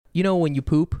you know when you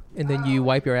poop and then you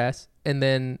wipe your ass and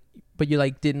then but you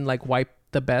like didn't like wipe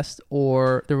the best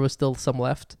or there was still some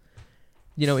left,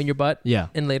 you know, in your butt. Yeah.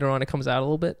 And later on it comes out a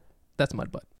little bit. That's mud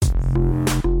butt.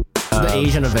 The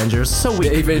Asian Avengers. So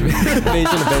weak. Asian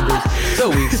Avengers. So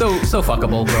weak. So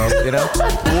fuckable, bro. You know?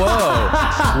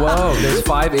 Whoa. There's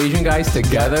 5 Asian guys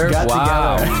together. Got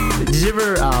wow. together. Did you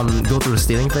ever go through a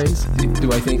stealing phase?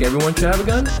 Do I think everyone should have a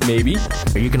gun? Maybe.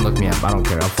 Or you can look me up. I don't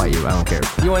care. I'll fight you. I don't care.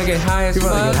 You want to get high as You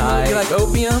wanna fuck? get high? You like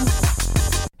opium?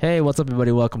 Hey, what's up,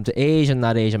 everybody? Welcome to Asian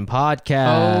Not Asian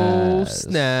Podcast. Oh,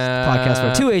 snap. Podcast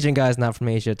where 2 Asian guys not from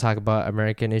Asia talk about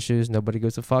American issues nobody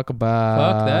gives a fuck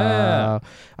about. Fuck that.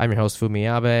 I'm your host, Fumi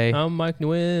Abe. I'm Mike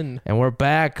Nguyen. And we're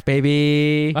back,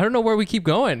 baby. I don't know where we keep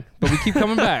going, but we keep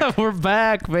coming back. We're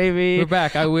back, baby. We're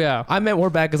back. Yeah. I meant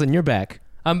we're back as in you're back.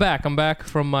 I'm back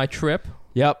from my trip.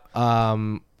 Yep.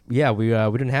 Yeah, we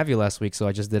didn't have you last week, so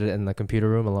I just did it in the computer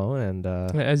room alone.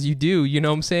 And As you do, you know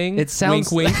what I'm saying? it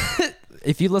sounds wink, wink.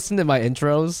 If you listen to my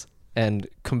intros and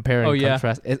compare and Oh, yeah.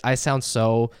 contrast, I sound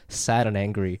so sad and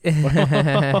angry.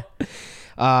 I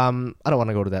don't want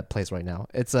to go to that place right now.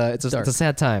 It's a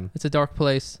sad time. It's a dark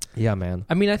place. Yeah, man.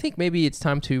 I mean, I think maybe it's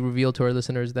time to reveal to our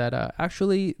listeners that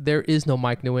actually there is no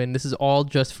Mike Nguyen. This is all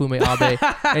just Fume Abe,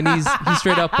 and he's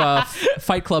straight up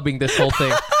fight clubbing this whole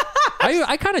thing.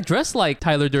 I kind of dress like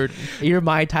Tyler Durden. You're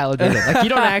my Tyler Durden. Like, you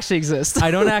don't actually exist.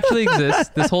 I don't actually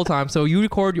exist this whole time. So you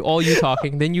record all you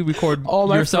talking, then you record All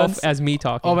my yourself friends- as me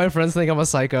talking. All my friends think I'm a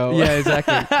psycho. Yeah,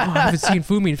 exactly. I haven't seen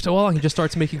Fumi in so long. He just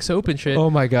starts making soap and shit.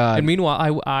 Oh my god. And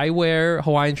meanwhile, I wear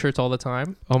Hawaiian shirts all the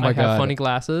time. Oh my I God. have funny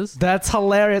glasses. That's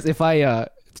hilarious. If I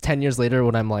 10 years later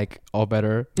when I'm like all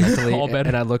better mentally All better.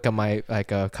 and I look at my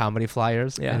like comedy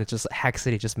flyers Yeah. and it's just Hack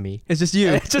City, just me. It's just you.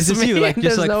 It's just you. me. Like just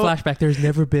There's like no- flashback. There's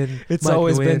never been. It's Mike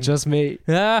always been Nguyen. just me.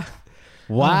 Yeah.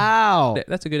 Wow.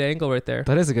 That's a good angle right there.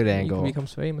 That is a good He angle.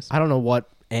 becomes famous. I don't know what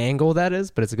angle that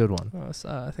is, but it's a good one.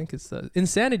 I think it's the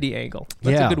insanity angle.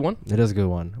 That's a good one. It is a good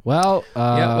one. Well,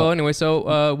 Yeah. Well, anyway,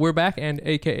 so we're back, and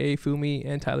AKA Fumi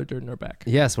and Tyler Durden are back.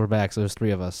 yes, we're back. So there's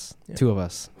 3 of us, Yeah. 2 of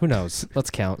us. Who knows? Let's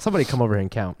count. Somebody come over here and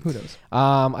count. Who knows?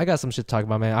 I got some shit to talk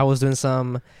about, man. I was doing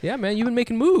some. Yeah, man, you've been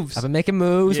making moves. I've been making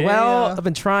moves. Yeah. Well, I've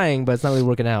been trying, but it's not really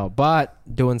working out. But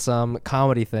doing some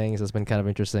comedy things has been kind of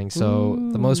interesting. So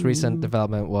the most recent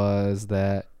development was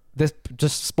that this,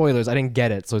 just spoilers, I didn't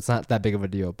get it, so it's not that big of a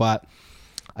deal. But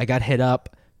I got hit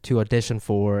up to audition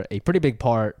for a pretty big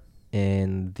part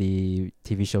in the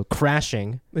TV show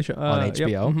Crashing on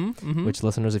HBO, which,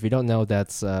 listeners, if you don't know,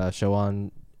 that's a show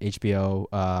on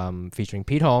HBO featuring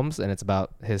Pete Holmes, and it's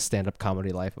about his stand-up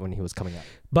comedy life when he was coming up.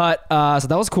 But so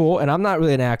that was cool, and I'm not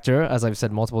really an actor, as I've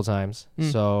said multiple times,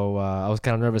 so I was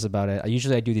kind of nervous about it.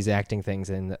 I do these acting things,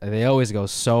 and they always go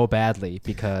so badly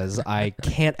because I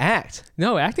can't act.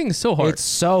 No, acting is so hard. It's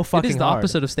so fucking hard. It is the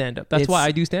opposite of stand-up. That's why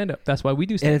I do stand-up. That's why we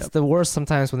do And stand-up. it's the worst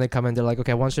sometimes when they come in, they're like,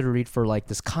 okay, I want you to read for like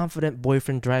this confident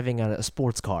boyfriend driving a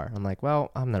sports car. I'm like,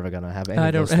 well, I'm never going to have any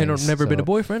of those things, never been a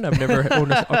boyfriend. I've never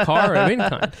owned a car of any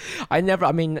kind.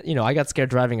 I got scared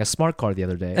driving a smart car the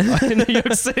other day in New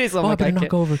York City. So I'm I like, better not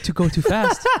go too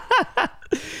fast.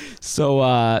 So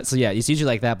yeah, it's usually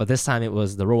like that. But this time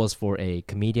the role was for a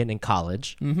comedian in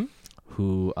college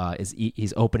who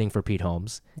he's opening for Pete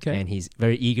Holmes. Okay. And he's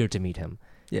very eager to meet him.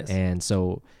 Yes. And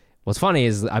so what's funny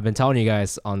is I've been telling you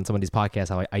guys on some of these podcasts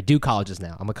how I do colleges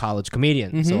now. I'm a college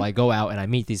comedian. So I go out and I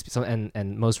meet these,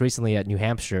 and most recently at New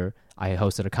Hampshire, I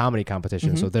hosted a comedy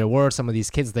competition. So there were some of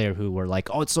these kids there who were like,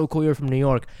 oh, it's so cool you're from New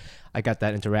York. I got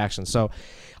that interaction. So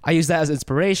I used that as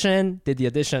inspiration, did the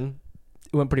audition.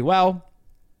 It went pretty well.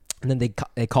 And then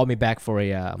they called me back for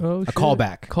a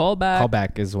callback.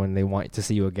 Callback is when they want to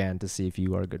see you again to see if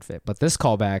you are a good fit. But this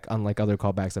callback, unlike other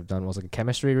callbacks I've done, was like a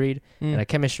chemistry read. And a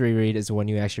chemistry read is when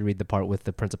you actually read the part with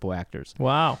the principal actors.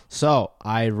 Wow. So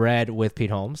I read with Pete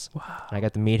Holmes. Wow. And I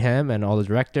got to meet him and all the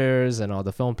directors and all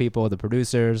the film people, the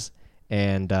producers.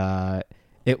 And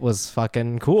it was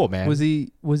fucking cool, man. Was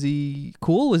he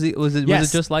cool? Was it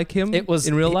just like him? It was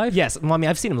in real life. Yes. Well, I mean,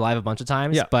 I've seen him live a bunch of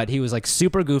times. Yeah. But he was like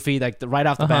super goofy. Like right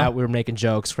off the bat, we were making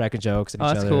jokes, cracking jokes at each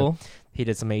other. That's cool. He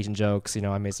did some Asian jokes.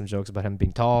 I made some jokes about him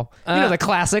being tall. The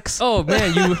classics. Oh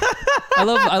man, I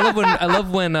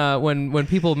love when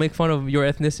people make fun of your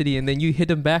ethnicity and then you hit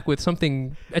them back with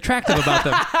something attractive about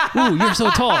them. Ooh, you're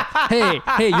so tall. Hey,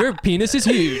 your penis is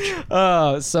huge.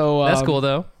 So That's cool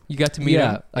though. You got to meet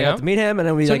him. I got to meet him, and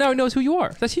then So now he knows who you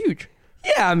are. That's huge.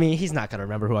 Yeah, I mean, he's not gonna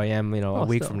remember who I am, a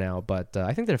week from now. But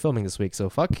I think they're filming this week, so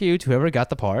fuck you to whoever got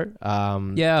the part.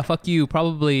 Yeah, fuck you.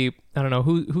 Probably I don't know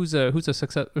who's a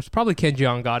success. It's probably Ken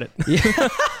Jeong got it. Yeah.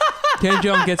 Ken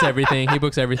Jeong gets everything. He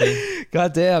books everything.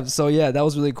 God damn. So yeah, that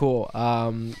was really cool.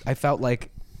 I felt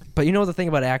like But you know the thing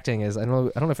about acting is I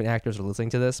don't know if any actors are listening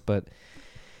to this, but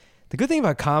the good thing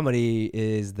about comedy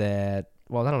is that,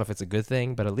 well, I don't know if it's a good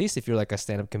thing, but at least if you're like a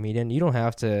stand-up comedian, you don't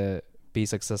have to be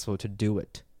successful to do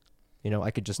it. You know,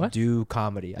 I could just do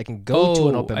comedy. I can go to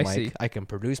an open mic. See. I can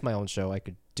produce my own show. I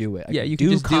could do it. Yeah, could you can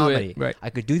just comedy. do it. Right.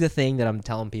 I could do the thing that I'm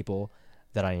telling people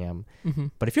that I am. Mm-hmm.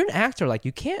 But if you're an actor, like,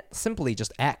 you can't simply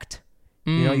just act.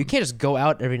 You know, you can't just go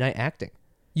out every night acting.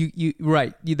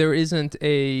 There isn't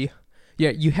a. Yeah,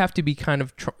 you have to be kind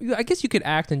of. I guess you could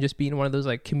act and just be in one of those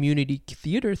like community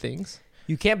theater things.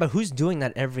 You can, but who's doing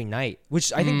that every night?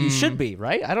 Which I think you should be,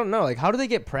 right? I don't know. Like, how do they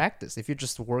get practice if you're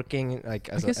just working like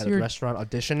at a restaurant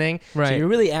auditioning? Right. So you're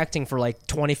really acting for like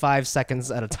 25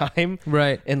 seconds at a time,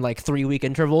 right? In like 3-week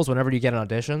intervals whenever you get an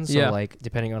audition. So yeah. like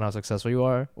depending on how successful you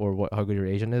are or how good your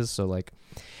agent is. So like,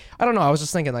 I don't know. I was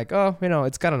just thinking like, oh, you know,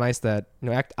 it's kind of nice that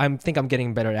I think I'm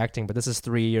getting better at acting, but this is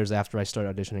 3 years after I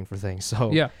started auditioning for things.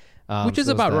 So yeah. Which is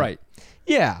about right.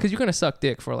 Yeah. Because you're going to suck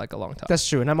dick for like a long time. That's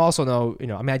true. And I'm also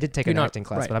I did take an acting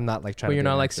class, but I'm not like trying to be you're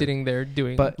not an like actor. sitting there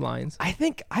doing lines. I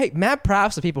think mad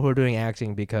props to people who are doing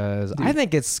acting because I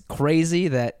think it's crazy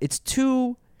that it's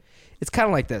kind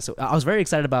of like this. So I was very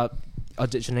excited about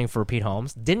auditioning for Pete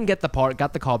Holmes. Didn't get the part,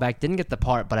 got the call back, didn't get the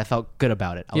part, but I felt good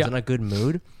about it. I was in a good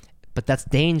mood. But that's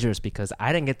dangerous because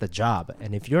I didn't get the job.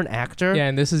 And if you're an actor... Yeah,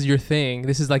 and this is your thing.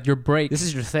 This is like your break. This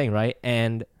is your thing, right?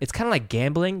 And it's kind of like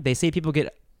gambling. They say people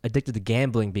get addicted to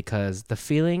gambling because the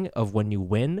feeling of when you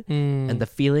win and the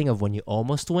feeling of when you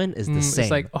almost win is the same.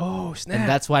 It's like, oh, snap. And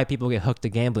that's why people get hooked to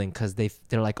gambling because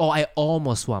they're like, oh, I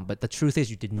almost won. But the truth is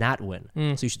you did not win.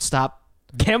 So you should stop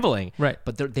gambling. Right.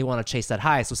 But they want to chase that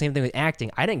high. So same thing with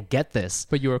acting. I didn't get this.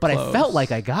 But you were But close. I felt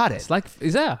like I got it. It's like,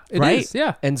 it right? is,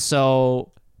 yeah. And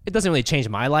so... it doesn't really change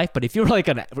my life, but if you're like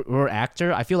an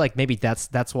actor, I feel like maybe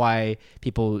that's why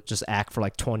people just act for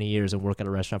like 20 years and work at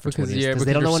a restaurant for 20 years because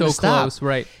they don't know when to stop. Close,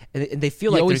 right? And they feel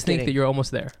you like always think that you're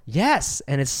almost there. Yes,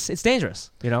 and it's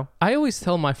dangerous, you know. I always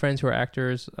tell my friends who are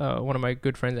actors. One of my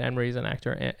good friends, Anne Marie, is an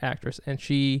actress, and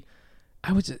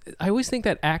I always think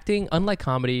that acting, unlike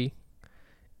comedy,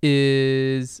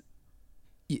 it's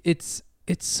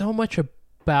so much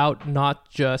about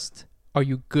not just are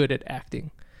you good at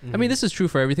acting. I mean, this is true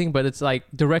for everything, but it's like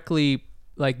directly,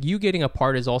 like you getting a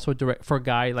part is also direct for a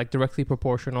guy, like directly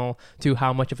proportional to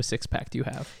how much of a six pack do you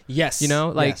have. Yes. You know,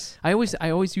 like yes. I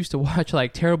always used to watch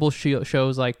like terrible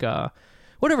shows like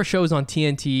whatever shows on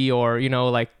TNT or, you know,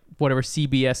 like whatever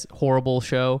CBS horrible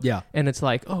show. Yeah. And it's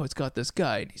like, oh, it's got this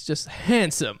guy and he's just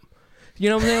handsome. You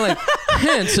know what I'm saying? Like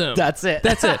handsome. That's it.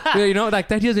 That's it. You know, like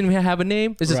that doesn't even have a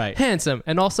name. It's just handsome.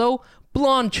 And also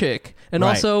blonde chick. And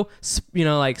also, you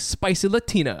know, like spicy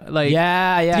Latina. Like,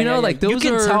 yeah. You know, like those you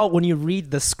can tell when you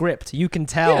read the script. You can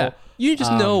tell. Yeah. You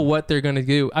just know what they're going to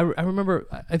do. I remember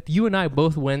you and I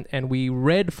both went and we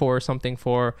read for something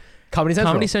for Comedy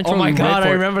Central. Oh my We God, read I for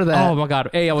it. remember that. Oh my God.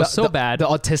 Hey, I was so bad. The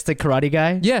autistic karate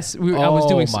guy? Yes. I was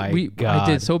doing God.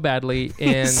 I did so badly.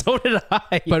 And so did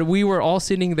I. But we were all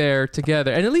sitting there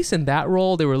together. And at least in that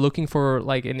role, they were looking for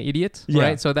like an idiot,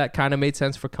 right? So that kind of made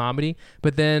sense for comedy.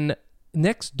 But then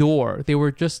next door, they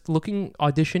were just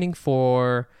auditioning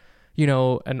for, you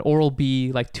know, an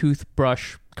Oral-B like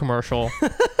toothbrush commercial.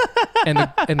 and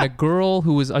the girl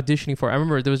who was auditioning for, I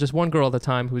remember there was just one girl at the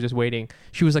time who was just waiting.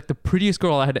 She was like the prettiest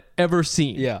girl I had ever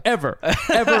seen. Yeah. Ever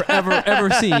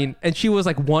seen. And she was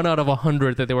like 1 out of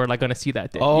 100 that they were like going to see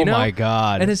that day. Oh you know? my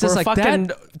God. And it's just for like a fucking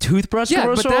that toothbrush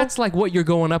commercial? But that's like what you're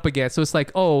going up against. So it's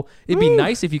like, oh, it'd be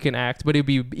nice if you can act, but it'd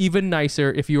be even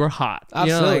nicer if you were hot.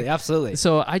 Absolutely, you know, absolutely.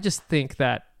 So I just think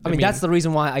that. I mean, that's the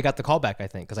reason why I got the call back, I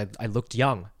think, because I looked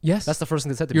young. Yes. That's the first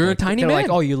thing they said to me. You're a tiny man. man. They're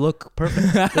like, oh, you look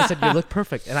perfect. They said, you look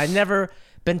perfect. And I'd never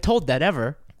been told that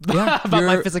ever about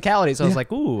my physicality. So I was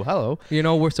like, ooh, hello. You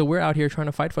know, we're out here trying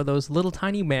to fight for those little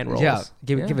tiny man roles. Yeah.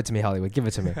 Give it to me, Hollywood. Give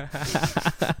it to me.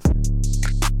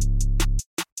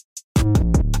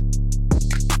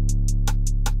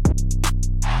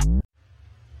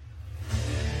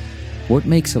 What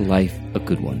makes a life a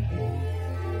good one?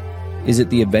 Is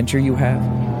it the adventure you have?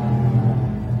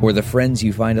 Or the friends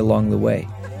you find along the way?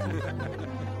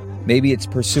 Maybe it's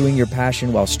pursuing your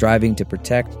passion while striving to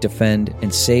protect, defend,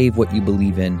 and save what you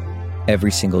believe in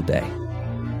every single day.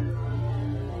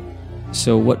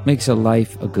 So what makes a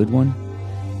life a good one?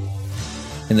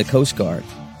 In the Coast Guard,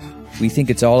 we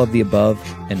think it's all of the above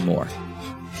and more.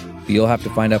 But you'll have to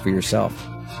find out for yourself.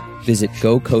 Visit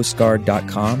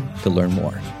gocoastguard.com to learn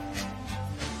more.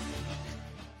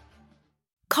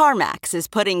 CarMax is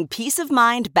putting peace of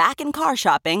mind back in car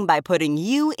shopping by putting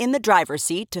you in the driver's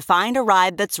seat to find a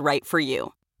ride that's right for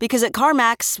you. Because at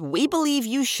CarMax, we believe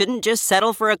you shouldn't just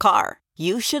settle for a car.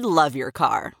 You should love your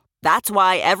car. That's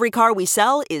why every car we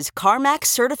sell is CarMax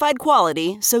certified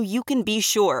quality, so you can be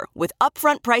sure with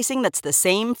upfront pricing that's the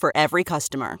same for every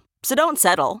customer. So don't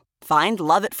settle. Find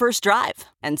love at first drive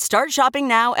and start shopping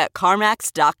now at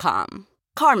CarMax.com.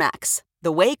 CarMax,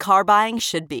 the way car buying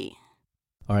should be.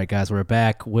 All right, guys, we're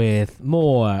back with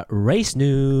more race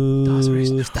news.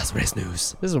 That's race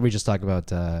news. This is where we just talk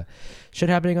about shit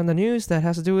happening on the news that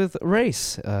has to do with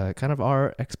race, kind of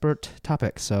our expert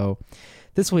topic. So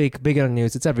this week, big on the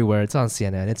news. It's everywhere. It's on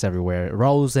CNN. It's everywhere.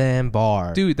 Roseanne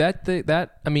Barr. Dude, at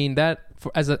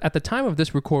the time of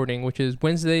this recording, which is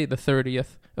Wednesday, the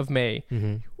 30th of May.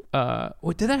 Did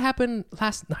that happen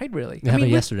last night? Really? It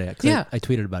happened yesterday. Yeah, I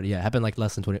tweeted about it. Yeah, it happened like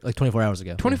less than 24 hours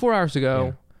ago. 24 hours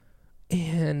ago.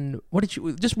 And what did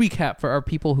you just recap for our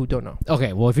people who don't know?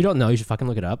 Okay, well, if you don't know, you should fucking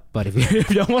look it up. But if you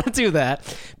don't want to do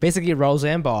that, basically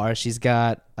Roseanne Barr, she's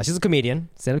a comedian,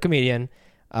 stand-up comedian.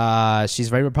 She's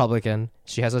very Republican.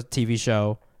 She has a TV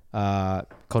show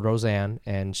called Roseanne,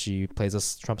 and she plays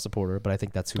a Trump supporter. But I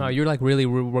think that's who. Oh, you're like really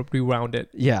rewound it.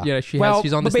 Yeah, she's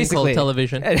on this thing called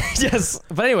television. Yes,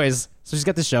 but anyways, so she's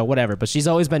got the show, whatever. But she's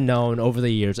always been known over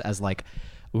the years as like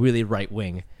a really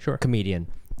right-wing comedian.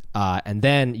 And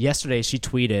then yesterday she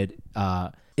tweeted,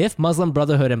 if Muslim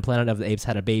Brotherhood and Planet of the Apes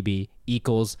had a baby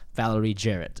equals Valerie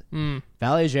Jarrett.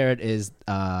 Valerie Jarrett is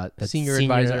the senior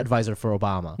advisor for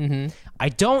Obama. I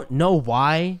don't know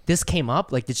why this came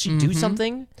up. Like, did she do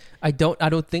something? I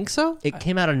don't think so. It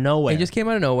came out of nowhere. It just came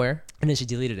out of nowhere. And then she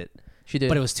deleted it. She did.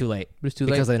 But it was too late. It was too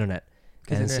late. Because of the internet.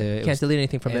 And so can't delete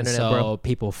anything from the internet, so bro.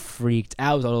 People freaked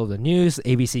out. It was all over the news.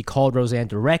 ABC called Roseanne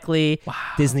directly. Wow.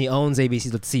 Disney owns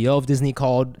ABC. The CEO of Disney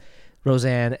called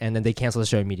Roseanne, and then they canceled the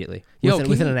show immediately.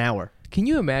 Within an hour. Can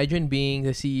you imagine being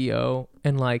the CEO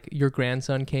and like your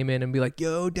grandson came in and be like,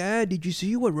 "Yo, Dad, did you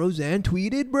see what Roseanne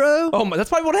tweeted, bro?" Oh my, that's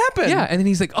probably what happened. Yeah, and then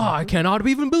he's like, "Oh, I cannot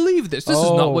even believe this. This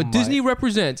is not what Disney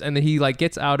represents." And then he like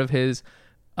gets out of his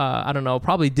I don't know,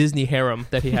 probably Disney harem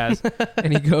that he has,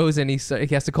 and he goes and he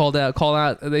has to call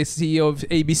out the CEO of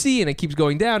ABC, and it keeps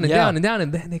going down and down and down,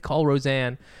 and then they call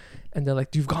Roseanne, and they're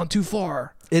like, "You've gone too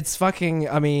far." It's fucking.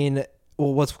 I mean,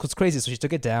 well, what's crazy? So she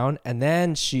took it down, and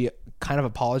then she kind of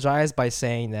apologized by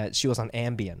saying that she was on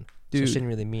Ambien. Dude, so she didn't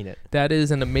really mean it. That is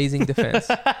an amazing defense.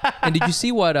 And did you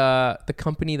see what the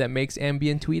company that makes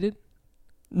Ambien tweeted?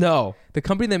 No, the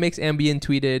company that makes Ambien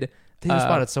tweeted. They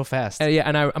responded so fast. Yeah,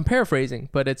 and I'm paraphrasing,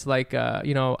 but it's like,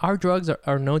 our drugs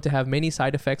are known to have many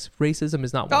side effects. Racism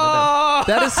is not one of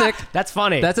them. That is sick. That's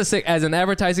funny. That's a sick. As an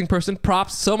advertising person,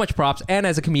 props, so much props, and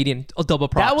as a comedian, double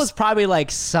props. That was probably like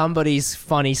somebody's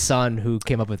funny son who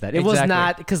came up with that. It was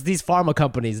not, because these pharma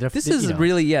companies. This is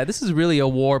really a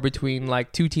war between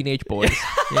like two teenage boys.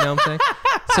 You know what I'm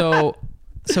saying?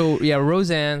 So yeah,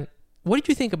 Roseanne, what did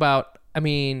you think about? I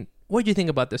mean, what did you think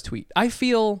about this tweet?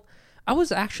 I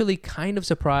was actually kind of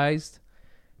surprised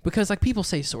because like people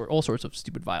say all sorts of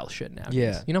stupid, vile shit nowadays.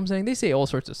 Yeah. You know what I'm saying? They say all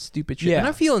sorts of stupid shit. Yeah. And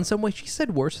I feel in some way she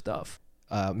said worse stuff.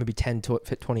 Maybe 10 to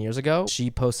 20 years ago, she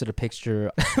posted a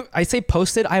picture. I say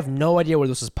posted. I have no idea where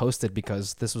this was posted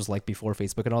because this was like before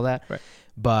Facebook and all that. Right.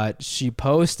 But she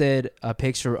posted a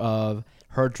picture of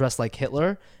her dressed like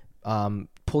Hitler,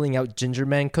 pulling out ginger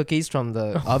man cookies from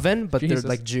the oven, but Jesus. they're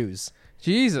like Jews.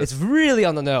 Jesus. It's really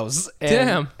on the nose.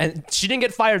 Damn. And she didn't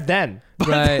get fired then. But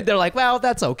right. They're like, well,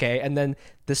 that's okay. And then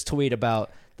this tweet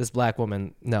about this black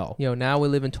woman, no. Now we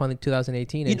live in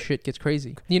 2018 and shit gets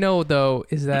crazy. You know, though,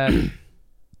 is that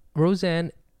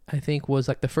Roseanne, I think, was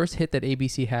like the first hit that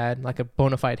ABC had, like a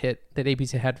bona fide hit that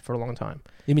ABC had for a long time.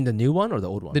 You mean the new one or the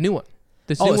old one? The new one.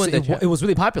 It was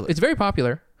really popular. It's very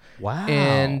popular. Wow.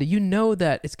 And you know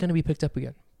that it's going to be picked up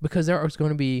again because there is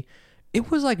going to be... It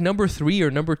was like number 3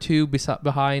 or number 2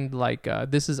 behind like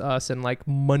This Is Us and like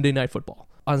Monday Night Football.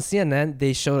 On CNN,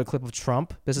 they showed a clip of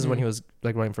Trump. This is when he was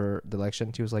like running for the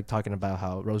election. He was like talking about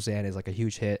how Roseanne is like a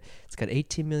huge hit. It's got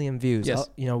 18 million views. Yes.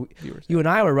 Viewers. You and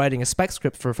I were writing a spec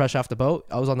script for Fresh Off the Boat.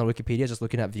 I was on the Wikipedia just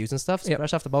looking at views and stuff. So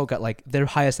Fresh Off the Boat got like their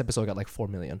highest episode got like 4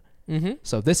 million. Mm-hmm.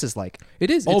 So this is like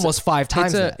almost 5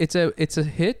 times that. It's a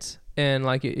hit. And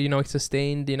like it's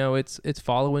sustained. It's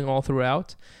following all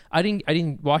throughout. I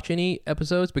didn't watch any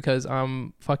episodes because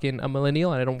I'm fucking a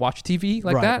millennial and I don't watch TV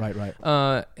like that.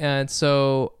 Right. And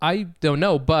so I don't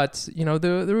know, but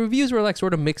the reviews were like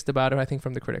sort of mixed about it. I think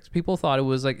from the critics, people thought it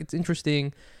was like it's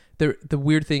interesting. The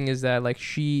weird thing is that like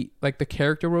the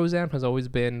character Roseanne has always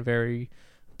been very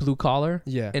blue collar.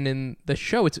 Yeah. And in the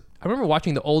show, I remember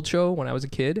watching the old show when I was a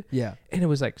kid. Yeah. And it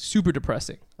was like super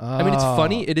depressing. I mean, it's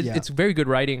funny. It is. Yeah. It's very good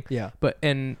writing. Yeah. But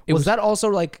it was that also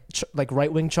like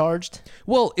right wing charged?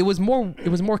 Well, it was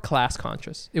more class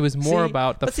conscious. It was more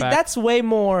about the fact that's way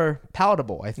more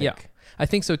palatable, I think. Yeah, I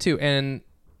think so too. And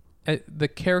the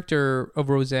character of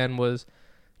Roseanne was,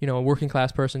 you know, a working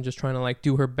class person just trying to like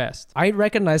do her best. I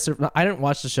recognized her. I didn't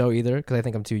watch the show either because I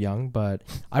think I'm too young, but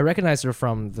I recognized her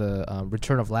from the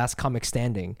Return of Last Comic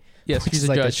Standing. Yes, which she's is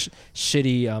a like judge.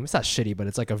 shitty. It's not shitty, but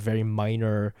it's like a very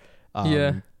minor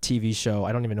TV show.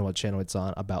 I don't even know what channel it's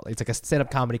on. About it's like a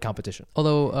stand-up comedy competition.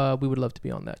 Although we would love to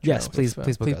be on that. Yes, channel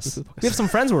please book us. We have some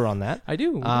friends who are on that. I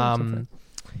do. We do have some friends.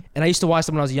 And I used to watch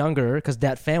them when I was younger because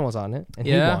Dat Fan was on it and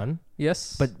he won.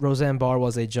 Yes. But Roseanne Barr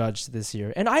was a judge this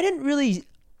year, and I didn't really,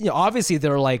 obviously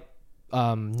there are like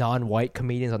non-white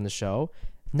comedians on the show.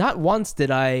 Not once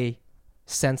did I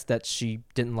sense that she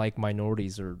didn't like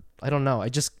minorities, or I don't know.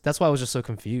 That's why I was just so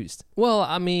confused. Well,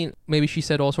 I mean, maybe she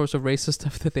said all sorts of racist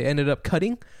stuff that they ended up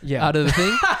cutting Yeah. out of the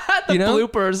thing. The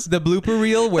bloopers. The blooper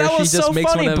reel where That she was just so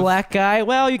makes funny, one of black guy.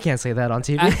 Well, you can't say that on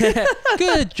TV.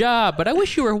 Good job, but I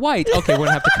wish you were white. Okay, we're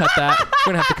gonna have to cut that.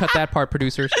 We're gonna have to cut that part,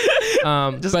 producers.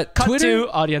 Just but cut Twitter,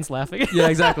 to audience laughing. yeah,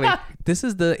 exactly. This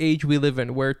is the age we live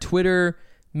in, where Twitter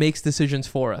makes decisions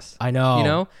for us. I know. You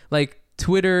know, like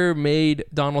Twitter made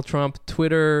Donald Trump.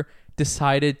 Twitter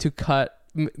decided to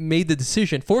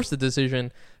forced the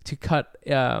decision to cut.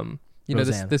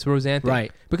 Roseanne. This Roseanne thing.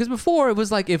 Right. Because before it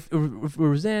was like if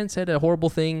Roseanne said a horrible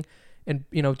thing and,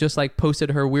 just like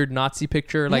posted her weird Nazi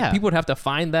picture, like people would have to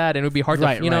find that and it would be hard to,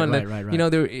 Right.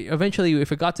 there, eventually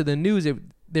if it got to the news,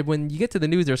 when you get to the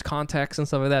news, there's context and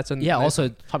stuff like that. So Yeah, also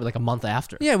probably like a month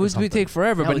after. yeah, it would take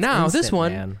forever. But it's now this instant,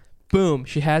 one, man. boom,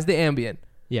 she has the Ambien.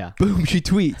 Yeah. Boom, she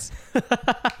tweets.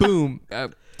 Boom,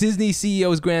 Disney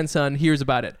CEO's grandson hears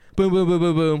about it. Boom, boom, boom,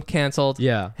 boom, boom, canceled.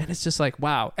 Yeah. And it's just like,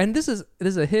 wow. And this is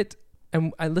a hit.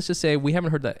 And let's just say we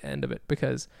haven't heard the end of it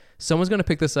because someone's going to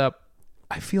pick this up.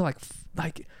 I feel like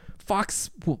Fox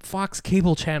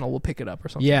cable channel will pick it up or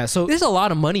something. Yeah. So There's a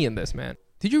lot of money in this, man.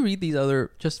 Did you read these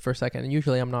other, just for a second, and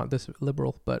usually I'm not this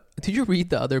liberal, but did you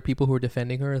read the other people who are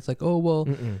defending her? It's like, oh, well,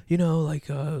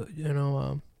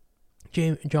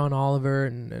 John Oliver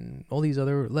and all these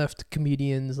other left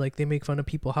comedians, like they make fun of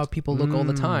how people look all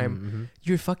the time. Mm-hmm.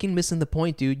 You're fucking missing the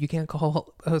point, dude. You can't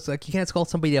call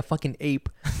somebody a fucking ape.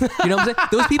 You know what I'm saying?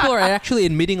 Those people are actually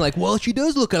admitting like, well, she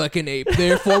does look like an ape,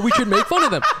 therefore we should make fun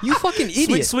of them. You fucking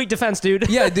idiot. sweet defense, dude.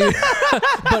 Yeah, dude.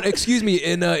 But excuse me,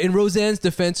 in Roseanne's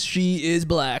defense, she is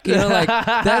black. You know, like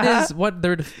that is what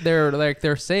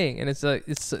they're saying, and it's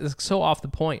so off the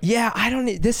point. Yeah, I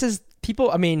don't. This is people.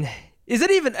 I mean, is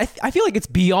it even? I feel like it's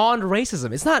beyond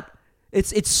racism. It's not.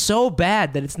 It's so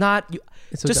bad that it's not.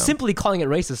 It's so just dumb. simply calling it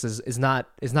racist is not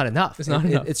enough. It's not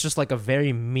enough. It's just like a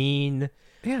very mean.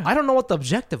 Yeah. I don't know what the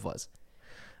objective was.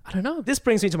 I don't know. This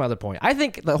brings me to my other point. I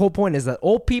think the whole point is that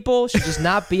old people should just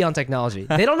not be on technology.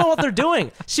 They don't know what they're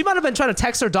doing. She might have been trying to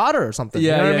text her daughter or something. You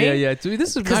know what I mean? yeah. Dude,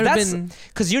 this is might have been.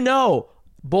 Because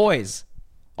boys,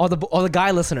 all the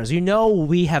guy listeners,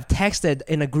 we have texted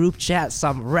in a group chat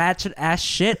some ratchet ass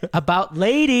shit about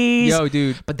ladies. Yo,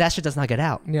 dude. But that shit does not get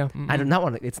out. Yeah. I do not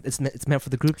want to. It's meant for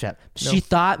the group chat. No.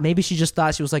 She just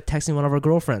thought she was like texting one of her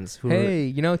girlfriends.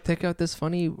 Hey, check out this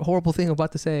funny, horrible thing I'm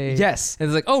about to say. Yes. And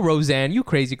it's like, oh, Roseanne, you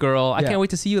crazy girl. I Yeah. can't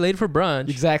wait to see you later for brunch.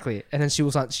 Exactly. And then she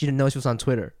didn't know she was on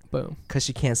Twitter. Boom. Because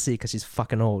she can't see because she's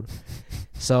fucking old.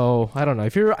 So I don't know.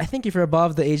 I think if you're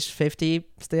above the age 50,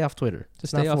 stay off Twitter.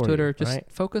 Just stay off Twitter. Just right?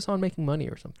 focus on making money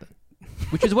or something.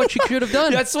 Which is what she should have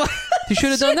done. That's what She should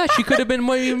have done that. She could have been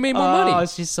made more Oh, money.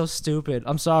 she's so stupid.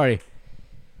 I'm sorry.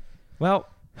 Well,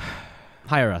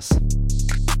 hire us.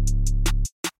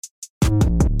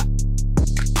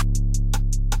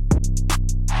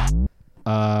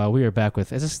 We are back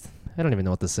with. I don't even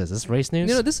know what this is. Is this race news?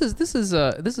 This is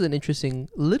an interesting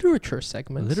literature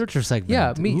segment. Literature segment.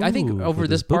 Yeah, I think Ooh, over for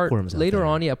this those part bookworms out later there.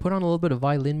 on, put on a little bit of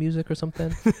violin music or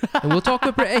something, and we'll talk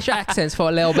with British accents for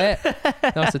a little bit.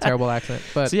 That was a terrible accent,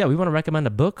 but So yeah, we want to recommend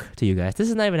a book to you guys. This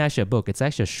is not even actually a book. It's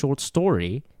actually a short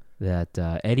story that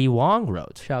Eddie Wong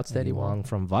wrote. Shouts to Eddie Wong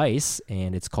from Vice,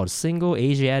 and it's called "Single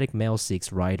Asiatic Male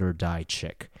Seeks Ride or Die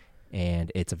Chick,"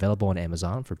 and it's available on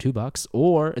Amazon for $2,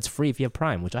 or it's free if you have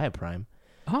Prime, which I have Prime.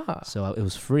 So it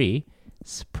was free.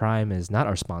 Prime is not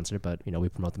our sponsor, but we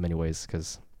promote them anyways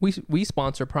because we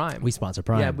sponsor Prime. we sponsor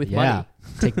Prime. Yeah, with money.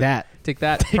 Take that. Take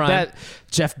that, Take Prime. that,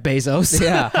 Jeff Bezos.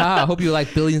 Yeah. I hope you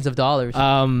like billions of dollars.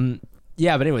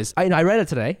 Yeah, but anyways, I read it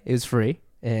today. It was free,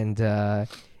 and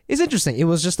it's interesting. It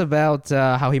was just about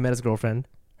how he met his girlfriend.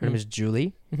 Her name is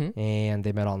Julie, and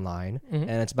they met online, and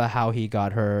it's about how he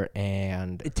got her,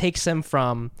 and it takes him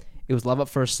from it was love at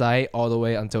first sight all the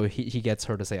way until he gets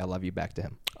her to say "I love you" back to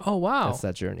him. Oh wow. That's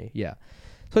that journey. Yeah.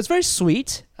 So it's very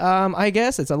sweet. I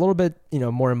guess it's a little bit,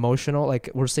 more emotional. Like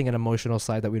we're seeing an emotional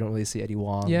side that we don't really see Eddie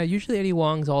Wong. Yeah, usually Eddie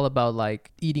Wong's all about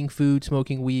like eating food,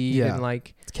 smoking weed, Yeah. and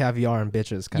like It's caviar and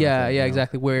bitches. Kind yeah, of thing, yeah,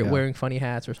 exactly. Yeah. Wearing funny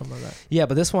hats or something like that. Yeah,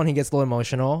 but this one he gets a little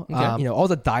emotional. Okay. All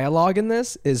the dialogue in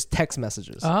this is text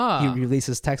messages. Ah. He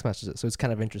releases text messages, so it's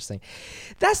kind of interesting.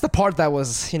 That's the part that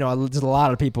was, there's a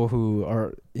lot of people who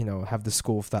are, have the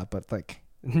school of thought, but like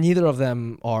neither of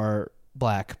them are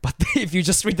black. But if you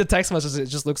just read the text messages, it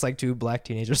just looks like two black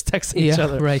teenagers texting each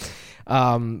other. Right.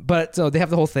 But so they have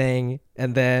the whole thing,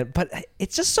 but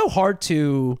it's just so hard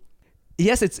to.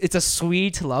 Yes, it's a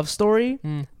sweet love story,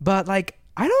 but like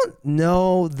I don't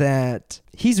know that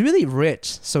he's really rich,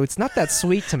 so it's not that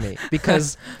sweet to me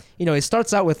because it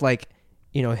starts out with like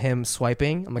him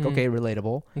swiping. I'm like, okay,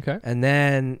 relatable. Okay. And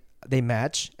then they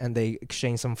match and they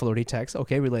exchange some flirty texts.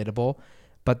 Okay, relatable.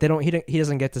 But he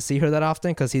doesn't get to see her that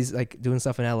often because he's like doing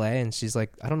stuff in LA and she's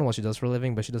like, I don't know what she does for a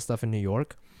living, but she does stuff in New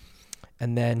York.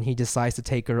 And then he decides to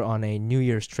take her on a New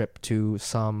Year's trip to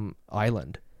some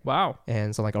island. Wow.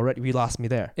 And so like already we lost me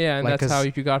there. Yeah, and like, that's how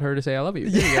you got her to say I love you.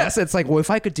 There you go. Yes, it's like, well,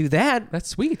 if I could do that, That's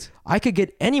sweet. I could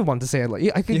get anyone to say I love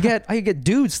you. I could get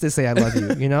dudes to say I love you,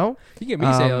 You get me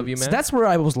to say I love you, man. So that's where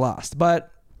I was lost.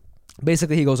 But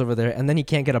basically he goes over there and then he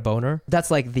can't get a boner. That's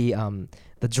like the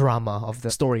drama of the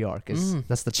story arc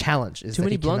that's the challenge. Is too that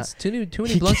many he blunts. Too many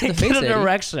he blunts in the can't face. get an Eddie.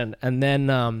 erection, and then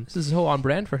This is so on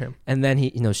brand for him. and then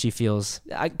he she feels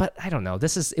but I don't know,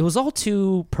 it was all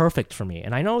too perfect for me,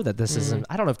 and I know that this isn't,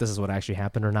 I don't know if this is what actually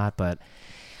happened or not, but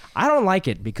I don't like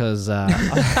it because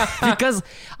because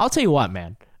I'll tell you what,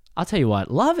 man,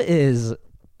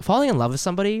 falling in love with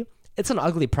somebody, it's an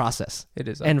ugly process. It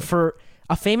is and ugly. for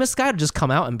a famous guy to just come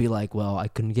out and be like, well, I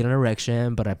couldn't get an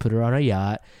erection, but I put her on a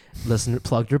yacht,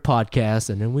 plugged your podcast,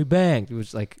 and then we banged. It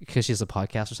was like, because she has a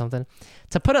podcast or something.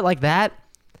 To put it like that,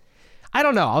 I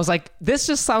don't know. I was like, this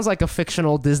just sounds like a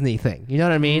fictional Disney thing. You know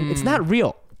what I mean? It's not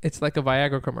real. It's like a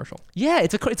Viagra commercial. Yeah,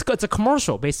 it's a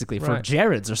commercial basically for Right.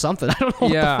 Jared's or something. I don't know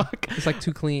Yeah. what the fuck. It's like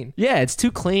too clean. Yeah, it's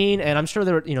too clean, and I'm sure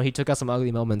there were, he took out some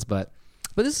ugly moments, but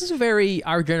But this is very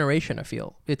our generation, I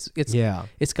feel. It's yeah,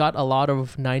 It's got a lot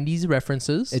of 90s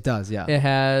references. it does. Yeah, It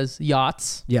has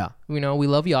yachts. yeah. We we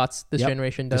love yachts. This Yep.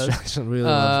 generation does. This generation really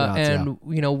loves yachts,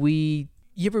 and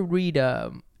you ever read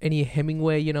any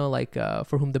Hemingway,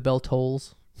 For Whom the Bell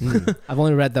Tolls? I've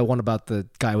only read that one about the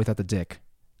guy without the dick.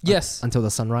 Yes. Until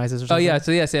the sun rises or Oh something. yeah,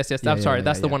 so yes. Yeah, I'm sorry. yeah,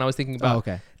 That's the yeah. one I was thinking about. Oh,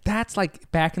 okay. That's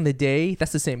like back in the day,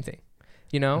 that's the same thing.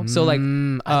 So like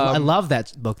I love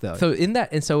that book though. so in that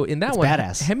It's one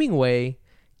badass. Hemingway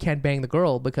can't bang the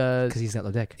girl because because he's got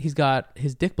no dick. he's got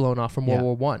his dick blown off from Yeah. World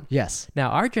War One. Yes. Now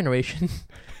our generation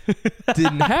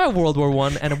didn't have World War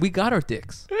One, and we got our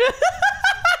dicks.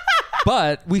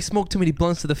 But we smoked too many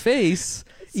blunts to the face,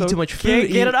 So eat too much can't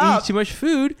food, get it up. eat too much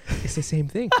food. It's the same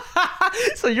thing.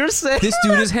 So you're saying This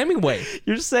dude is Hemingway.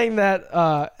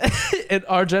 that in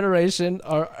our generation,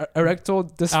 our erectile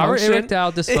dysfunction, Our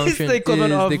erectile dysfunction is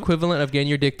the equivalent of getting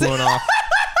your dick blown off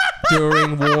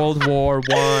during World War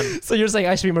One. So you're saying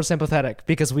I should be more sympathetic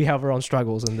because we have our own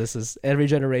struggles, and this is every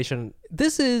generation.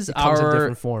 This is It comes in our,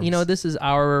 different forms. This is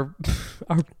our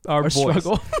voice.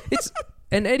 struggle. It's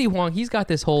and Eddie Huang. He's got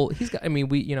this whole.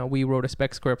 We wrote a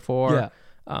spec script for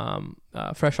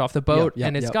Fresh Off the Boat, Yep,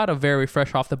 and it's yep. got a very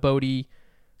Fresh Off the Boaty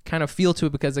kind of feel to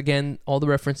it because again, all the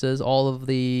references,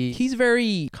 he's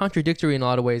very contradictory in a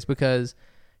lot of ways because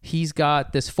he's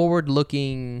got this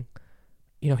forward-looking.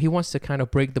 He wants to kind of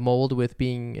break the mold with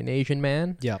being an Asian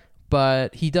man. Yeah.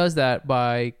 But he does that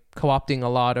by co-opting a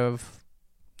lot of,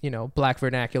 black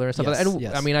vernacular and stuff like that. And,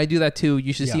 yes. I mean, I do that too.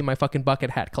 You should see my fucking bucket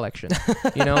hat collection,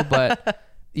 but,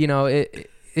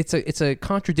 it's a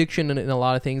contradiction in a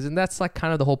lot of things. And that's like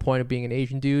kind of the whole point of being an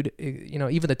Asian dude.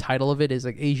 Even the title of it is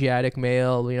like Asiatic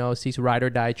male, sees ride or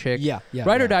die chick. Yeah.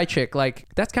 Ride or die chick. Like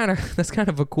that's kind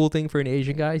of a cool thing for an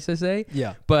Asian guy to say.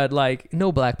 Yeah. But like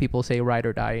no black people say ride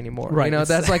or die anymore. Right.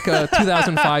 That's like a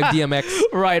 2005 DMX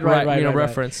Right.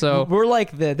 reference. So we're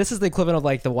like this is the equivalent of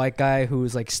like the white guy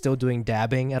who's like still doing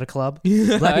dabbing at a club.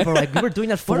 Black people are like, we were doing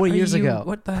that 4 years ago.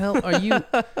 What the hell are you?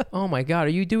 Oh my God,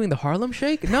 are you doing the Harlem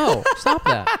Shake? No, stop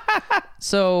that.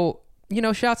 So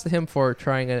shouts to him for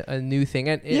trying a new thing,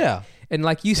 and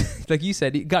like you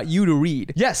said, it got you to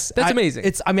read. Yes, That's amazing.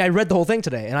 I read the whole thing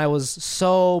today, and I was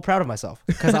so proud of myself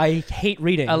because I hate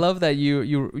reading. I love that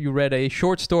you read a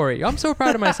short story. I'm so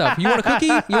proud of myself. You want a cookie?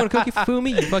 You want a cookie for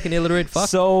Fumi? You fucking illiterate fuck.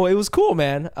 So it was cool,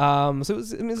 man. So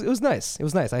it was nice. It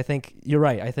was nice. I think you're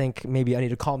right. I think maybe I need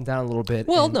to calm down a little bit.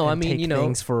 Well, and, no, and I mean, take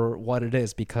things for what it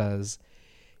is because,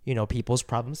 people's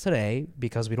problems today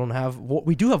because we don't have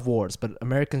we do have wars, but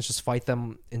Americans just fight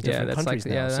them in different countries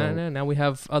now. So now we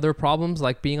have other problems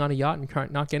like being on a yacht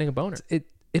and not getting a boner.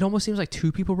 It almost seems like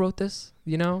two people wrote this,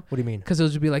 what do you mean? Because it'll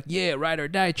just be like, yeah, ride or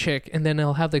die chick, and then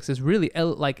they'll have like this really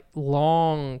like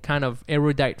long kind of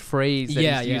erudite phrase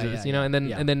that he uses, and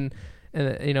then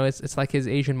it's like his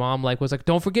Asian mom was like,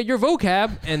 don't forget your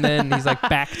vocab, and then he's like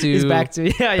back to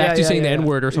saying the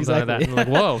N-word or something like that. And I'm like,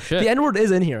 whoa, shit. The N-word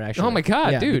is in here actually. Oh my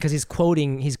god, dude! Because he's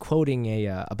quoting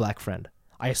a black friend.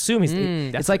 I assume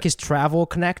it's like his travel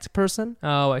connect person.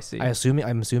 Oh, I see.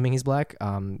 I'm assuming he's black.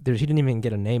 He didn't even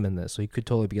get a name in this, so he could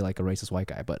totally be like a racist white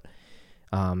guy. But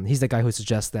he's the guy who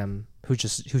suggests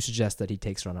that he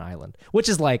takes her on an island, which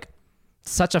is like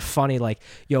such a funny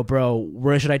yo, bro,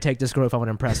 where should I take this girl if I want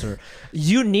to impress her?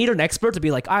 You need an expert to be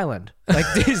like island. Like,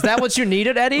 is that what you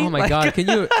needed, Eddie? Oh my god, can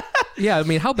you? Yeah, I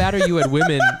mean, how bad are you at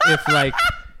women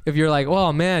if you're like,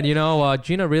 well, man,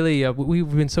 Gina really, we've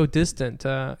been so distant.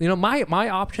 My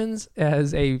options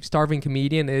as a starving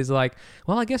comedian is like,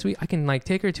 well, I guess I can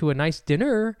take her to a nice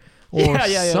dinner or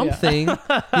something,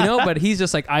 But he's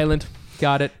just like island,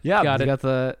 got it, yeah, got it. Got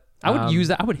the. I would use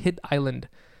that. I would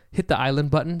hit the island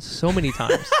button so many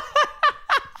times.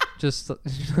 Just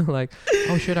like,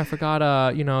 oh shit, I forgot,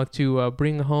 to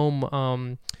bring home,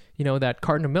 that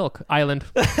carton of milk. Island.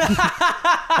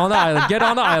 On the island. Get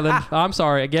on the island. I'm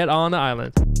sorry. Get on the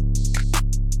island.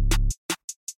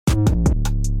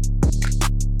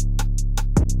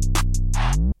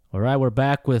 All right, we're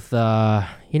back with, I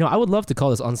would love to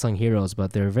call this unsung heroes,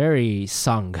 but they're very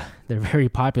sung. They're very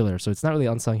popular, so it's not really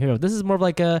unsung hero. This is more of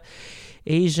like a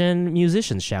Asian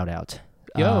musician shout out.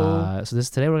 Yo. So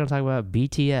today we're going to talk about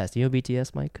BTS. Do you know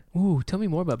BTS, Mike? Ooh, tell me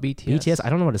more about BTS. BTS, I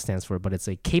don't know what it stands for, but it's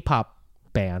a K-pop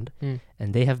band,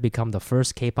 and they have become the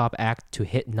first K-pop act to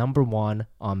hit #1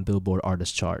 on Billboard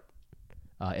Artist Chart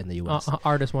in the US.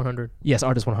 Artist 100. Yes,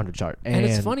 Artist 100 chart. And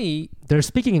it's funny. They're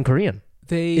speaking in Korean.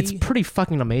 It's pretty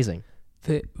fucking amazing.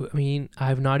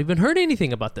 I've not even heard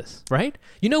anything about this, right?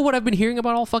 You know what I've been hearing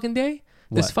about all fucking day?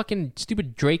 This What? fucking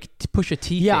stupid Drake Pusha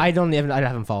T Yeah, thing. I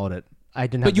haven't followed it. I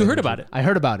didn't. But you heard about it. I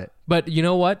heard about it. But you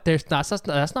know what? That's not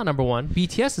 #1.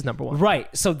 BTS is #1. Right.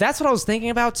 So that's what I was thinking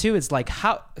about too. It's like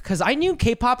because I knew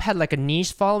K-pop had like a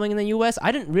niche following in the US.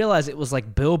 I didn't realize it was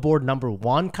like Billboard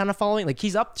 #1 kind of following. Like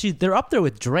they're up there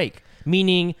with Drake,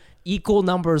 meaning equal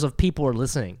numbers of people are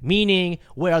listening. Meaning,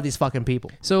 where are these fucking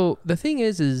people? So the thing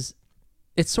is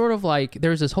it's sort of like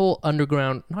there's this whole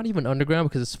underground, not even underground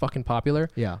because it's fucking popular.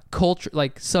 Yeah. Culture,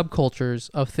 like subcultures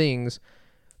of things.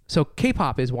 So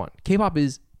K-pop is one. K-pop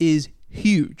is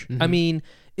huge. I mean,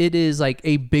 it is like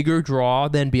a bigger draw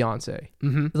than Beyonce.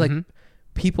 It's like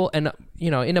people, and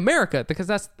in America, because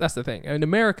that's the thing. In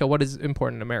America, what is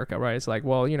important in America, right? It's like,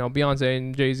 well, Beyonce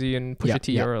and Jay-Z and Pusha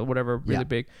T or whatever really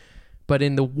big. But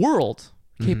in the world,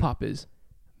 K-pop is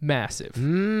massive.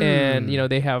 And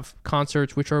they have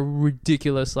concerts which are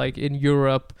ridiculous, like in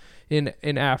Europe,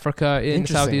 in Africa, in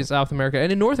South America,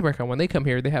 and in North America. When they come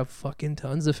here, they have fucking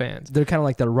tons of fans. They're kind of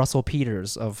like the Russell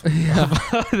Peters of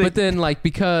But then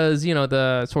because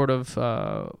the sort of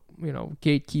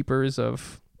gatekeepers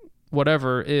of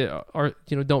whatever are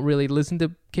don't really listen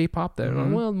to K-pop. They're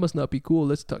like, well, it must not be cool.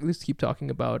 Let's keep talking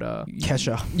about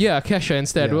Kesha. Yeah, Kesha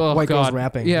instead. Yeah. Oh, White God. girls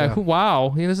rapping. Yeah.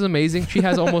 Wow. This is amazing. She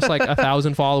has almost like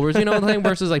 1,000 followers.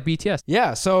 Versus like BTS.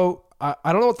 Yeah. So I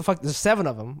don't know what the fuck. There's 7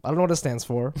 of them. I don't know what it stands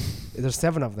for. There's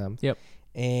 7 of them. Yep.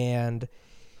 And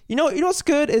what's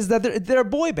good is that they're a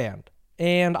boy band.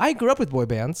 And I grew up with boy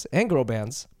bands and girl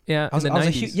bands. Yeah, I was, in the I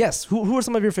was 90s. yes. Who are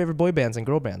some of your favorite boy bands and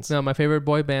girl bands? No, my favorite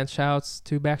boy band, shouts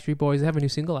to Backstreet Boys. They have a new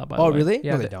single out, by the way. Oh, really?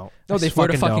 Yeah, No, they don't. No, they swear swear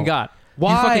to fucking don't. God.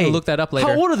 Why? You fucking look that up later.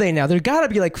 How old are they now? They're gotta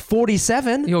be like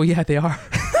 47. Oh, yeah, they are.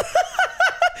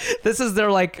 This is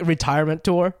their like retirement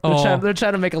tour. They're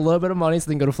trying to make a little bit of money so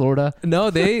they can go to Florida. No,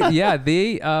 they are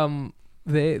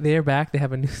back. They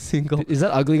have a new single. Is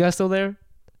that ugly guy still there?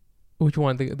 Which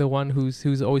one? The one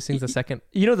who's always sings the second.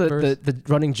 The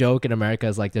running joke in America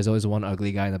is like there's always one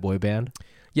ugly guy in the boy band.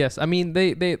 Yes, I mean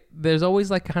there's always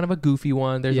like kind of a goofy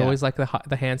one. There's always like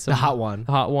the handsome, the hot one.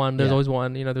 The hot one. There's always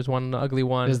one. There's one ugly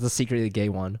one. There's the secretly gay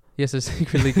one. Yes, there's a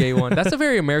secretly gay one. That's a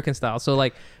very American style. So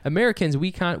like Americans,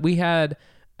 we had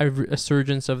a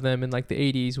resurgence of them in like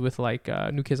the 80s with like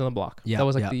New Kids on the Block. Yeah, that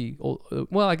was like the old.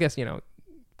 Well, I guess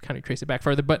kind of trace it back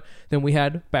further, but then we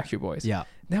had Backstreet Boys. Yeah.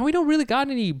 Now we don't really got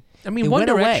any. I mean, It One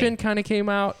went away. Direction kind of came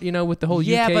out, with the whole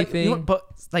UK thing. But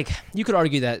like you could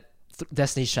argue that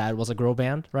Destiny's Child was a girl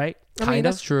band, right? I mean,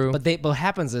 that's true. But what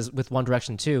happens is with One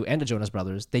Direction too and the Jonas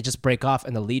Brothers, they just break off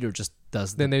and the leader just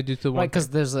does. Then they do the one right because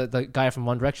there's the guy from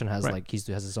One Direction has Right. like he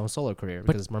has his own solo career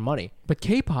because it's more money. But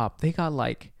K-pop, they got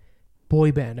like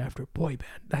boy band after boy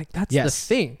band. Like that's the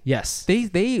thing. Yes.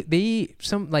 They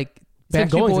some like Been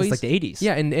Backstreet going Boys, since like the 80s.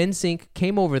 Yeah, and NSYNC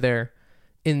came over there,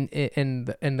 and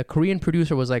the Korean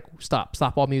producer was like, stop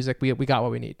all music. We got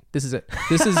what we need. This is it.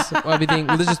 This is everything.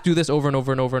 Let's just do this over and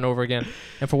over and over and over again.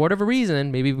 And for whatever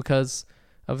reason, maybe because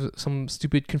of some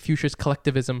stupid Confucius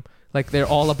collectivism, like they're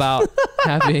all about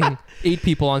having 8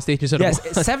 people on stage instead of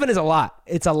 1. 7 is a lot.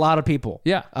 It's a lot of people.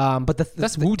 Yeah. But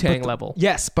That's Wu-Tang level.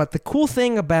 Yes, but the cool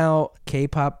thing about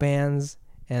K-pop bands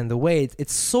and the way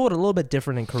it's sort of a little bit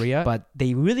different in Korea, but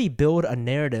they really build a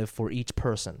narrative for each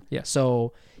person. Yeah.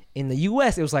 So in the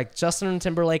US, it was like Justin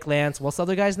Timberlake, Lance. What's the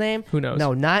other guy's name? Who knows?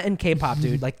 No, not in K-pop,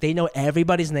 dude. Like they know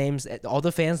everybody's names. All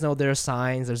the fans know their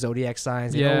signs, their zodiac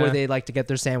signs. They know where they like to get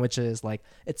their sandwiches. Like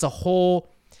it's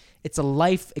a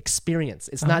life experience.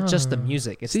 It's not just the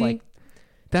music. It's like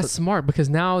that's smart because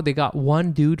now they got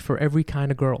one dude for every kind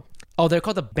of girl. oh, they're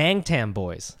called the Bangtan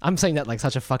Boys. I'm saying that like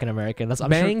such a fucking American.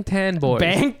 Bangtan Boys.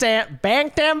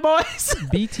 Bangtan Boys.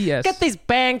 BTS. Get these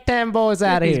Bangtan Boys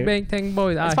out of These here. Bangtan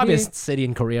Boys. It's probably a city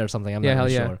in Korea or something. I'm not hell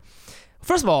really yeah. sure.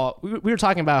 First of all, we were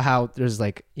talking about how there's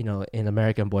like, you know, in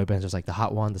American boy bands, there's like the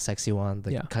hot one, the sexy one,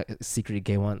 the secretly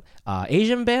gay one.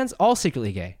 Asian bands, all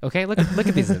secretly gay. Okay, look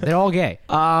at these. They're all gay.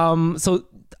 So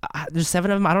there's 7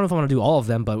 of them. I don't know if I want to do all of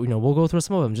them, but you know, we'll go through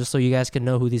some of them just so you guys can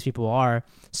know who these people are.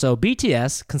 So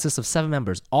BTS consists of 7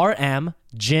 members: RM,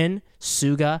 Jin,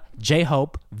 Suga,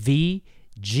 J-Hope, V,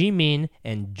 Jimin,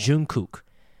 and Jungkook.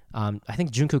 I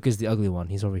think Jungkook is the ugly one.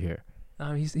 He's over here.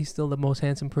 He's still the most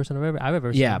handsome person I've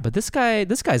ever seen. Yeah, but this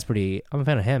guy's pretty. I'm a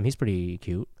fan of him. He's pretty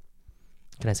cute.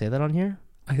 Can I say that on here?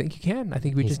 I think you can. I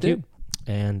think we He's just cute. did.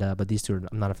 And but these two,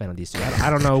 I'm not a fan of these two.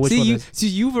 I don't know which See, one.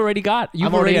 you've already got.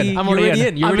 I'm already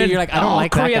in. You're like, I don't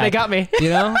like Korea. that guy. They got me. You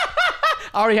know.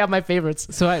 I already have my favorites.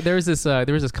 So there was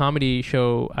this comedy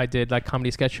show I did, like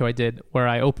comedy sketch show I did, where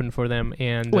I opened for them.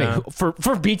 And Wait, for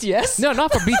BTS? no,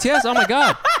 not for BTS. Oh my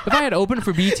god! If I had opened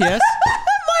for BTS,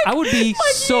 I would be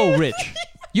so rich.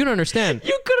 You don't understand.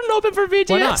 You couldn't open for BTS.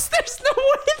 Why not? There's no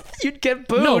way you'd get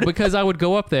booed. No, because I would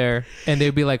go up there and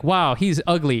they'd be like, "Wow, he's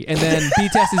ugly," and then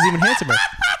BTS is even handsomer.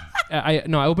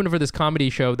 I opened for this comedy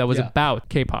show that was about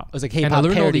K-pop. It was a K-pop and I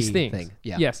learned all parody these things. thing.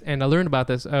 Yeah. Yes, and I learned about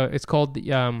this. It's called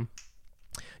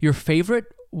your favorite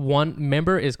one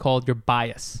member is called your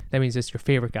bias. That means it's your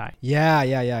favorite guy.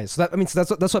 Yeah. So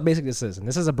that's what basically this is, and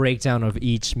this is a breakdown of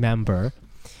each member.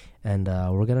 And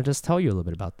we're gonna just tell you a little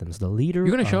bit about them. So the leader.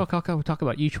 You're gonna talk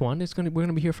about each one. We're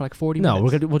gonna be here for like 40 minutes.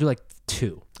 No, we'll do like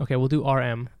 2. Okay, we'll do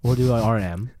RM. We'll do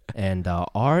RM, and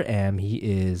RM. He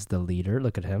is the leader.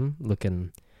 Look at him,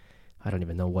 looking. I don't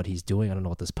even know what he's doing. I don't know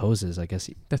what this pose is. I guess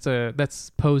That's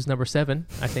pose number 7.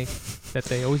 I think that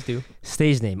they always do.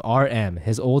 Stage name RM.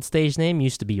 His old stage name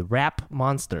used to be Rap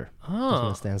Monster. That's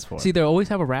what it stands for. See, they always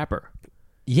have a rapper.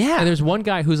 Yeah, And there's one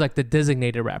guy who's like the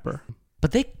designated rapper.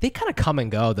 but they kind of come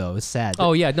and go though. It's sad.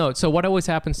 Oh yeah, no. So what always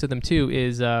happens to them too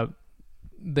is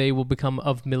they will become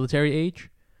of military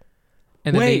age,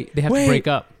 and then they have to break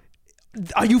up.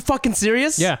 Are you fucking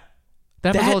serious? Yeah,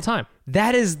 that happens all the time.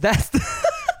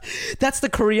 That's the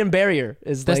Korean barrier.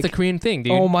 That's the Korean thing,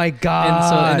 dude. Oh my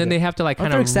god! And then they have to like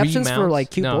Aren't kind there of exceptions remount. for like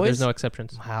cute no, boys? there's no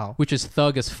exceptions. Wow. Which is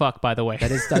thug as fuck, by the way.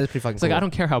 That is pretty fucking. It's like I don't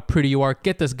care how pretty you are.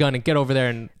 Get this gun and get over there.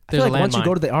 And I feel there's like a once you landmine.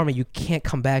 go to the army, you can't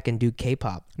come back and do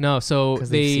K-pop No, so because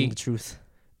they've seen the truth.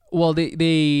 well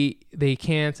they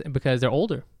can't because they're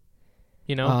older.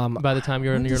 You know, by the time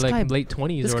you're in your this like guy- late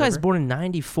 20s. This or guy's whatever. born in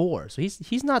 '94, so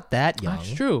he's not that young.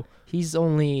 That's true. He's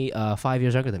only 5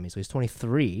 years younger than me, so he's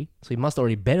 23. So he must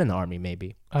already been in the army,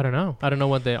 maybe. I don't know. I don't know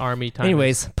what the army time.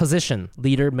 Anyways, position: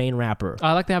 leader, main rapper.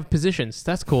 I like to have positions.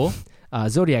 That's cool.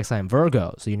 Zodiac sign: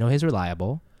 Virgo, so you know he's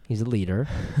reliable. He's a leader.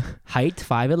 Height: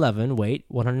 5'11", weight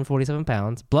 147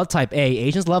 pounds. Blood type A.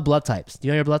 Asians love blood types. Do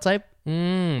you know your blood type?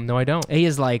 No, I don't. A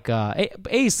is like A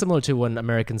is similar to when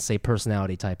Americans say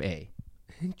personality type A.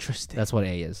 Interesting. That's what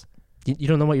A is. You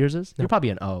don't know what yours is? No. You're probably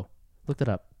an O. Looked it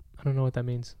up. I don't know what that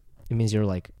means. It means you're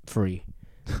like free.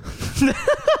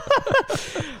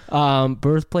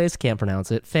 Birthplace, can't pronounce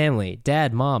it. Family: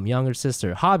 dad, mom, younger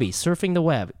sister. Hobby: surfing the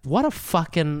web. What a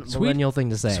fucking millennial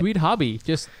thing to say. Sweet hobby,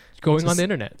 just going on the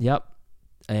internet. Yep.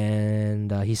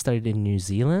 And he studied in New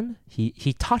Zealand.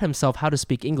 He taught himself how to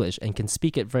speak English and can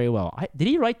speak it very well. Did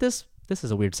he write this? This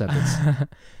is a weird sentence.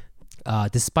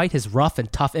 Despite his rough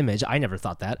and tough image, I never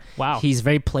thought that. Wow. He's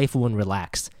very playful and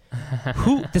relaxed.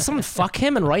 Who did someone fuck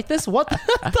him and write this? What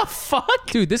the fuck?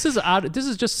 Dude, this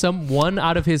is just some one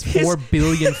out of his 4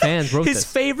 billion fans wrote His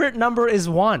this. favorite number is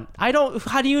 1.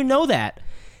 How do you know that?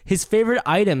 His favorite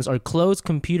items are clothes,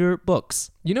 computer,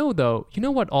 books. You know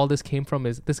what all this came from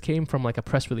is this came from like a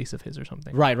press release of his or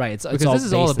something. Right. It's Because all this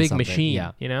is all a based in big something. machine.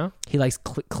 Yeah. You know. He likes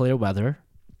clear weather.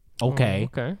 Okay.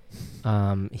 Oh,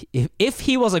 okay. If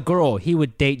he was a girl, he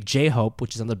would date J-Hope,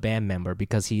 which is another band member,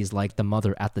 because he's like the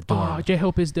mother at the dorm. Oh,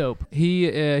 J-Hope is dope.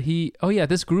 He. Oh yeah,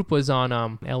 this group was on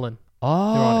Ellen.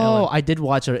 Oh, Ellen. I did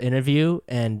watch her interview,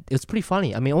 and it was pretty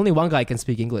funny. I mean, only one guy can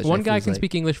speak English. One it guy feels can like.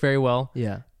 speak English very well.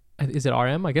 Yeah. Is it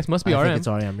RM? I guess must be I RM. think it's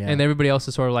RM, yeah. And everybody else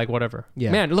is sort of like whatever.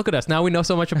 Yeah. Man, look at us. Now we know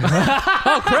so much about.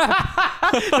 Oh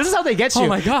crap! This is how they get you. Oh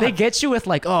my God. They get you with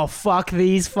like, oh, fuck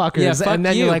these fuckers. Yeah, fuck and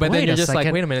then you. you're like, but then wait you're a just like,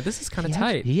 second. wait a minute. This is kind of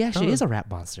tight. He actually Oh. is a rap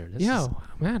monster. This Yeah, is-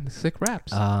 man, sick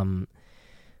raps.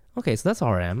 Okay, so that's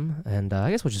RM, and I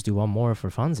guess we'll just do one more for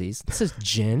funsies. This is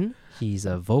Jin. He's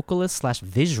a vocalist /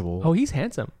 visual. Oh, he's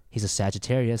handsome. He's a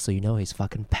Sagittarius, so you know he's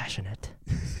fucking passionate.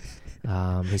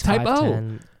 He's Type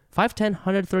O. 5'10",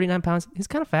 139 pounds. He's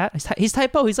kind of fat. He's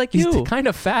type O. He's like He's you. kind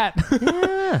of fat.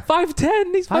 Yeah.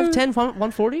 5'10". He's 5'10",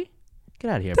 140?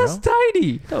 Get out of here, That's bro.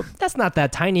 tiny. No, that's not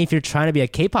that tiny if you're trying to be a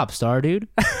K-pop star, dude.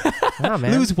 Nah,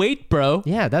 man. Lose weight, bro.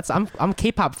 Yeah, I'm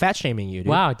K-pop fat shaming you, dude.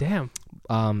 Wow, damn.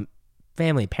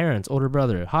 Family, parents, older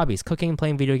brother, hobbies, cooking,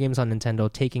 playing video games on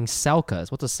Nintendo, taking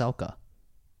Selkas. What's a Selka?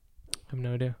 I have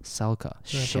no idea. Selka. I'm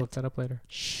gonna have to look that up later.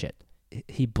 Shit.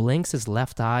 He blinks his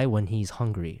left eye when he's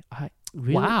hungry.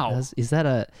 Really? Wow. Is that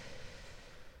a...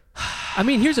 I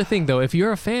mean, here's the thing though. If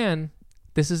you're a fan,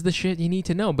 this is the shit you need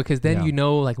to know because then Yeah. you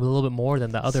know like a little bit more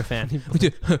than the other fan.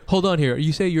 Hold on here.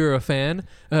 You say you're a fan.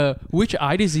 Which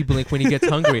eye does he blink when he gets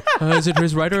hungry? Is it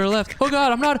his right or left? Oh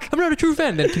God, I'm not a true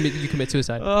fan. Then you commit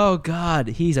suicide. Oh, God.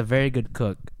 He's a very good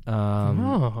cook.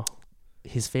 Oh,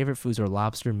 His favorite foods are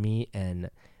lobster meat and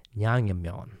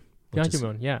nyangmyeon.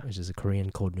 Jajimon, yeah. Which is a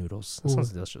Korean cold noodles. That Ooh, sounds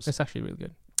delicious. It's actually really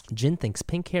good. Jin thinks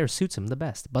pink hair suits him the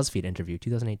best. BuzzFeed interview,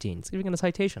 2018. It's giving him a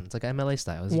citation. It's like MLA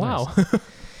style. This is Wow. nice.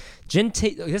 Jin,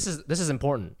 this is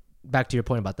important. Back to your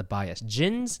point about the bias.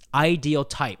 Jin's ideal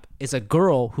type is a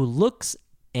girl who looks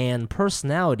and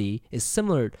personality is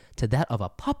similar to that of a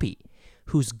puppy,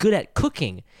 who's good at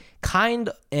cooking, kind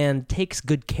and takes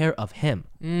good care of him.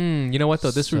 You know what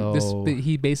though? This So-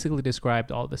 he basically described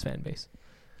all this fan base.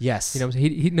 Yes. You know what I'm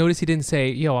saying? He noticed he didn't say,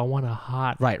 "Yo, I want a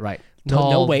hot, Right. tall,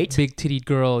 No weight. big tittied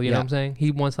girl." You know Yeah. what I'm saying? He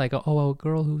wants like a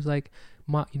girl who's like,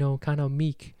 kind of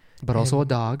meek, But also a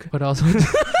dog. but also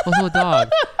also a dog,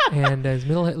 and is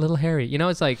little hairy. You know,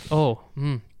 it's like,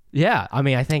 Yeah. I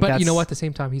mean, I think But that's... you know what? At the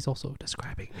same time, he's also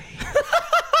describing me.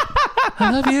 I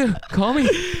love you. Call me.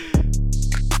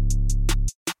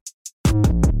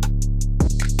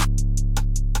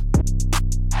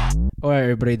 All right,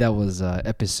 everybody, that was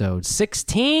episode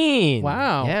 16.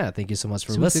 Wow. Yeah, thank you so much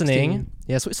for Sweet listening. 16.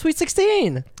 Yeah, sweet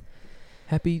 16.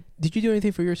 Happy. Did you do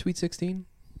anything for your Sweet 16?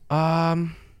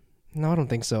 No, I don't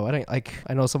think so.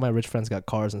 I know some of my rich friends got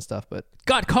cars and stuff, but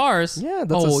Got cars. yeah,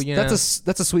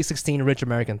 that's a sweet 16 rich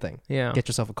American thing. Yeah. Get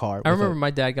yourself a car. I remember my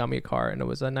dad got me a car, and it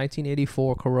was a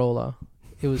 1984 Corolla.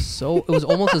 It was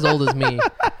almost as old as me,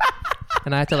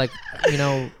 and I had to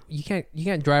you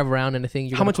can't drive around in a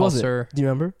thing. How much was it? Sir. Do you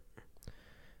remember?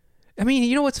 I mean,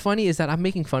 you know what's funny is that I'm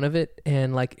making fun of it,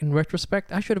 and like in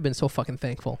retrospect, I should have been so fucking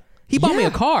thankful. He bought me Yeah.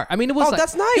 a car. I mean, it was Oh, like,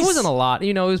 that's nice. It wasn't a lot.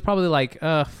 You know, it was probably like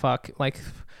like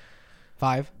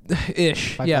 5.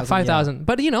 ish. 5,000, Yeah, 5,000.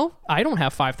 But you know, I don't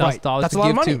have $5,000 That's to a lot give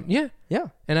of money. to. Yeah. Yeah.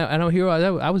 And I don't hear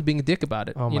I was being a dick about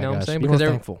it. Oh my you know gosh. what I'm saying? Be Because more they're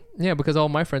thankful. yeah, because all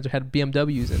my friends had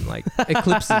BMWs and like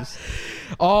Eclipses.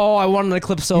 Oh, I wanted an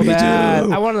Eclipse so Me bad.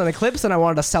 too. I wanted an Eclipse and I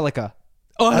wanted a Celica.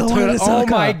 I wanted a Oh Celica.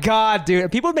 my god,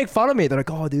 dude! People would make fun of me. They're like,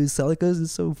 "Oh, dude, Celicas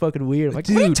is so fucking weird." I'm like,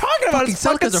 what are you Dude, talking about? fucking It's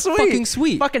fucking Celicas are sweet. fucking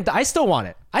sweet. Fucking, I still want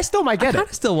it. I still might I get kind it.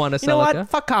 of still want a Celica. You know what?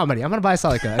 Fuck comedy. I'm gonna buy a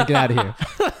Celica and get out of here.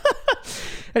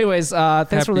 Anyways, thanks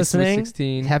for Happy Sweet listening.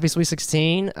 16. Happy Sweet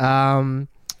 16.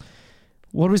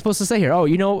 What are we supposed to say here? Oh,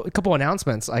 a couple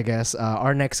announcements, I guess.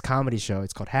 Our next comedy show,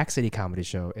 it's called Hack City Comedy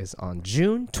Show, is on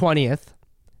June 20th.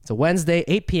 It's a Wednesday,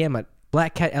 8 p.m. at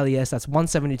Black Cat LES. That's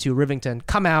 172 Rivington.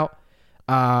 Come out.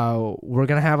 We're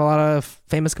going to have a lot of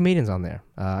famous comedians on there.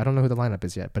 I don't know who the lineup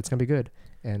is yet, but it's going to be good.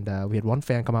 And we had one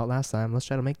fan come out last time. Let's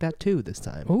try to make that 2 this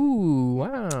time. Ooh,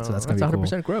 wow. So that's gonna be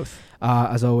 100% growth.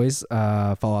 As always,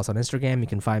 follow us on Instagram. You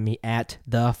can find me at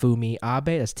TheFumiAbe.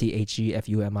 That's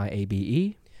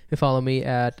TheFumiAbe. You follow me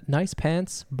at Nice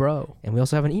Pants Bro. And we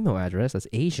also have an email address. That's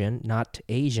Asian, not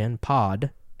Asian,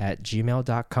 pod at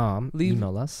gmail.com.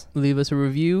 Email us. Leave us a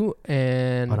review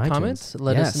and On iTunes. comments.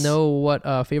 Let us Yes. know what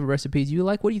favorite recipes you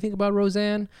like. What do you think about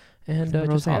Roseanne? And just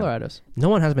Roseanne. holler at us. No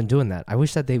one has been doing that. I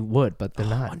wish that they would, but they're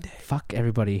not. one day. Fuck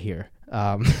everybody here. We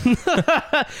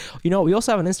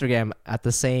also have an Instagram at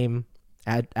the same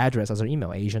address as our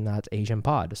email,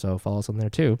 asian@asianpod. So follow us on there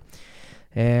too.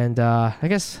 And I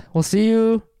guess we'll see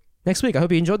you next week. I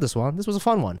hope you enjoyed this one. This was a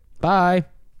fun one. Bye.